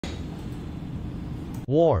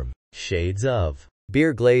warm shades of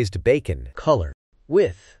beer glazed bacon color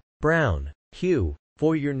with brown hue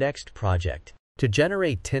for your next project. To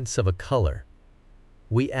generate tints of a color,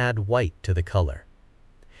 we add white to the color,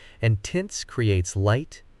 and tints creates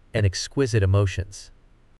light and exquisite emotions.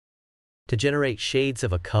 To generate shades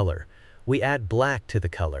of a color, we add black to the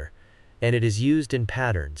color, and it is used in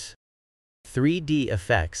patterns. 3D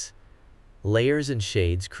effects, layers and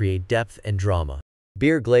shades create depth and drama.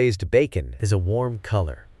 Beer glazed bacon is a warm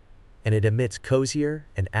color, and it emits cozier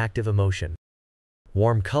and active emotion.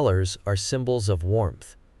 Warm colors are symbols of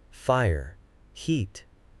warmth, fire, heat,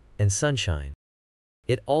 and sunshine.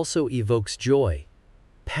 It also evokes joy,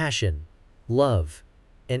 passion, love,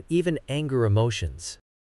 and even anger emotions.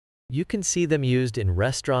 You can see them used in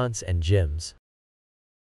restaurants and gyms,